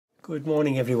Good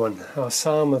morning, everyone. Our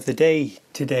psalm of the day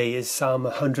today is Psalm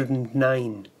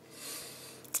 109.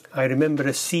 I remember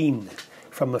a scene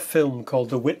from a film called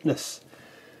The Witness,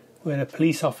 where a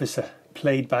police officer,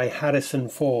 played by Harrison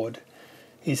Ford,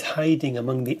 is hiding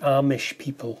among the Amish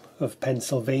people of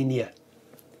Pennsylvania.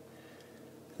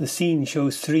 The scene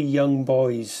shows three young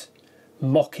boys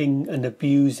mocking and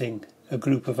abusing a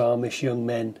group of Amish young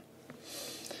men.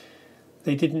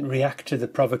 They didn't react to the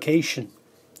provocation,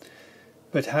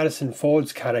 but Harrison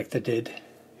Ford's character did.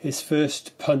 His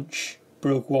first punch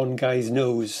broke one guy's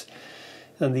nose,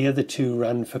 and the other two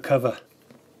ran for cover.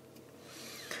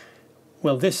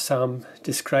 Well, this psalm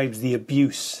describes the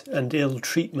abuse and ill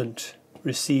treatment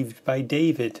received by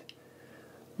David,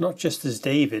 not just as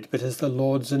David, but as the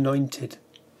Lord's anointed.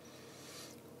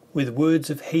 With words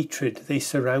of hatred they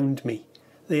surround me,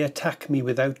 they attack me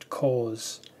without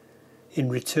cause. In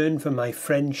return for my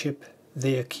friendship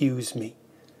they accuse me,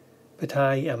 but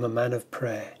I am a man of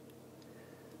prayer.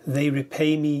 They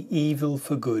repay me evil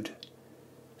for good,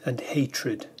 and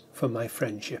hatred for my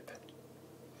friendship.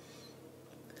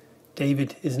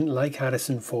 David isn't like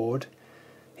Harrison Ford.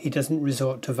 He doesn't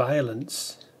resort to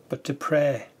violence, but to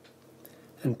prayer,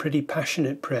 and pretty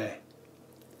passionate prayer.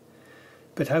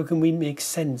 But how can we make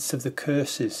sense of the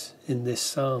curses in this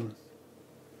psalm?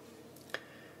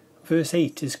 Verse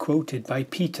 8 is quoted by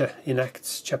Peter in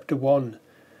Acts chapter 1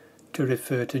 to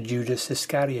refer to Judas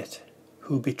Iscariot,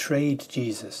 who betrayed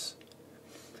Jesus.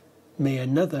 May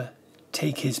another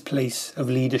take his place of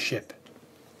leadership.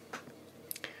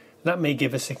 That may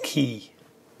give us a key.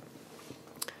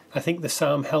 I think the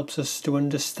psalm helps us to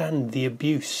understand the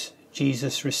abuse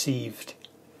Jesus received.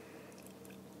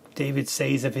 David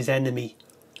says of his enemy,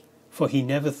 "For he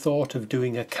never thought of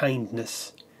doing a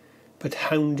kindness, but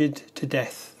hounded to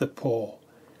death the poor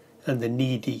and the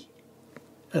needy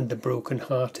and the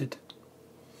broken-hearted."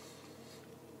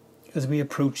 As we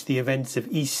approach the events of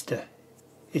Easter,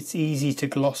 it's easy to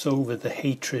gloss over the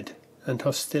hatred and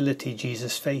hostility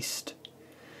Jesus faced.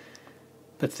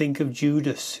 But think of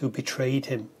Judas, who betrayed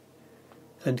him,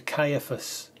 and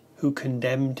Caiaphas, who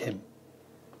condemned him,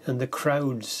 and the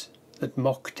crowds that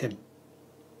mocked him.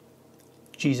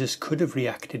 Jesus could have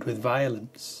reacted with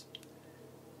violence,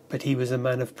 but he was a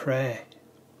man of prayer,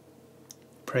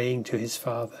 praying to his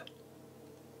Father.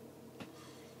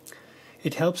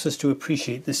 It helps us to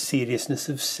appreciate the seriousness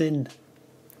of sin.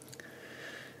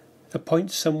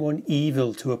 Appoint someone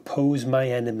evil to oppose my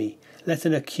enemy. Let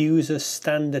an accuser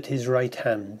stand at his right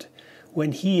hand.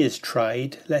 When he is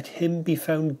tried, let him be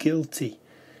found guilty,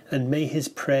 and may his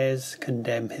prayers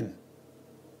condemn him.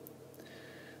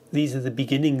 These are the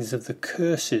beginnings of the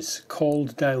curses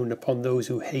called down upon those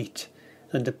who hate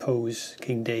and oppose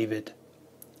King David.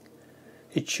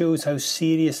 It shows how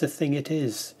serious a thing it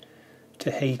is to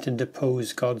hate and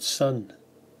oppose God's Son,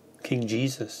 King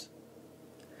Jesus.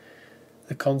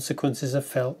 The consequences are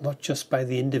felt not just by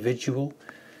the individual,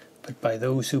 but by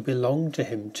those who belong to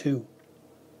him too.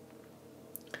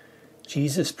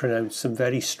 Jesus pronounced some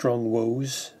very strong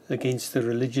woes against the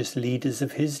religious leaders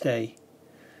of his day.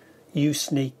 "You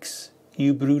snakes,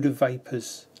 you brood of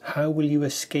vipers, how will you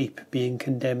escape being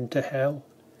condemned to hell?"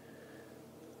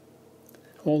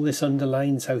 All this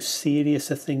underlines how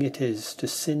serious a thing it is to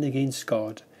sin against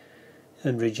God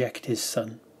and reject his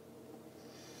Son.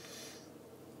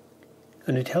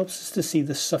 And it helps us to see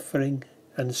the suffering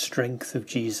and strength of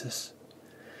Jesus.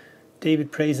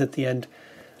 David prays at the end,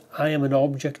 "I am an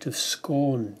object of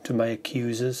scorn to my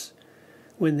accusers.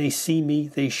 When they see me,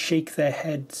 they shake their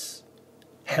heads.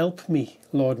 Help me,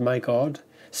 Lord my God.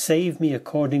 Save me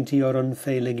according to your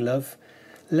unfailing love.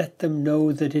 Let them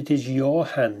know that it is your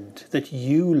hand, that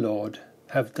you, Lord,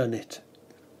 have done it."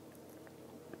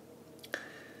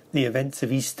 The events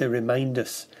of Easter remind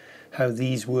us how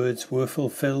these words were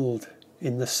fulfilled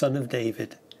in the Son of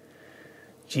David.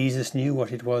 Jesus knew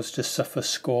what it was to suffer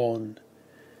scorn,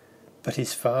 but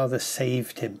his Father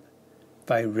saved him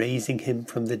by raising him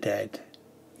from the dead.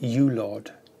 You,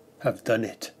 Lord, have done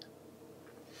it.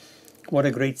 What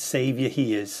a great Saviour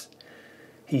he is.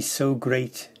 He's so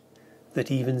great that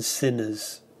even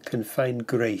sinners can find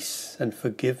grace and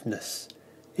forgiveness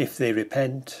if they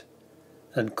repent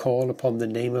and call upon the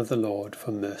name of the Lord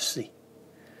for mercy.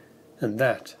 And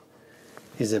that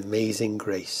is amazing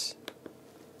grace.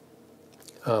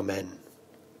 Amen.